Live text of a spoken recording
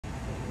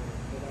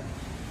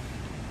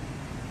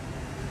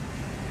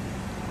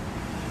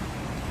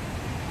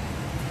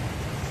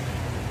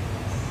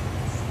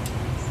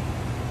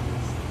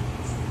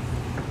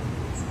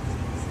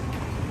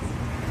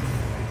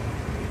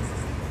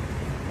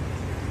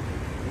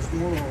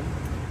going on?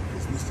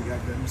 It's Mr.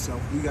 Goddamn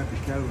himself. We got the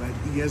Cadillac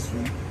ESV.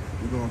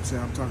 You know what I'm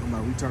saying?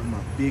 We talking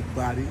about big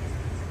body.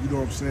 You know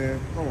what I'm saying?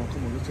 Come on,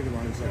 let's take it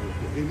around inside.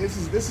 And this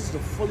is the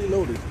fully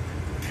loaded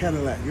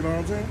Cadillac. You know what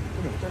I'm saying?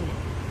 Come on, check it out.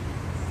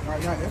 All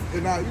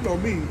right, now, you know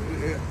me.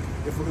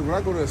 When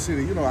I go to a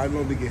city, you know, I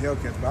normally get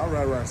Hellcats, but I'll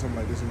ride around something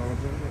like this. You know what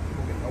I'm saying?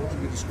 I want to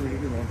get the screen.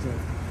 You know what I'm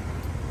saying?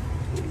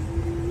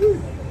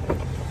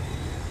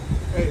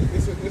 Hey,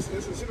 it's a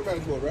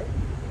cinematic mode, right?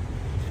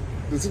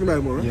 The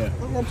cinematic mode, right? Yeah.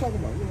 That's what I'm talking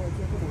about. You know what I'm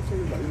saying? Come on, tell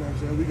you about. You know what I'm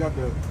saying? We got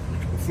the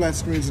flat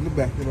screens in the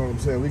back. You know what I'm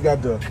saying? We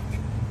got the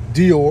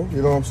Dior.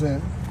 You know what I'm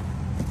saying?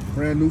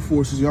 Brand new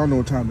Forces. Y'all know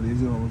what time it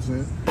is. You know what I'm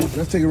saying?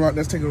 Let's take it around.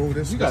 Let's take it over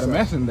this. You got a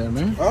mess in there,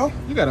 man. Huh?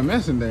 You got a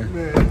mess in there.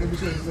 Man, let me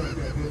show you something.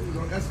 You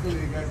know,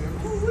 Escalade, goddamn.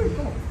 Come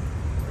on.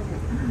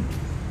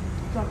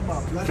 Talking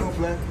about black on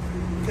black.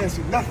 Can't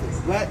see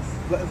nothing. Black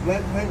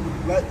paint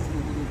with black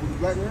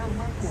around. Come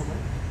on, man.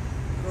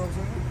 You know what I'm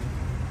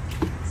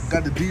saying?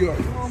 Got the DR. You know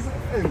what I'm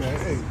saying? Hey, man.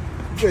 Hey,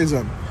 let me tell you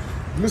something.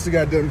 Mr.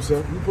 Goddamn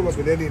himself. You pull up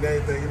in any and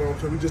anything. You know what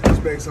I'm saying? We just this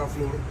back South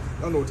Florida.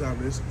 I know what time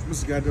it is.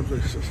 Mr. Goddamn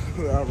himself.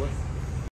 All right.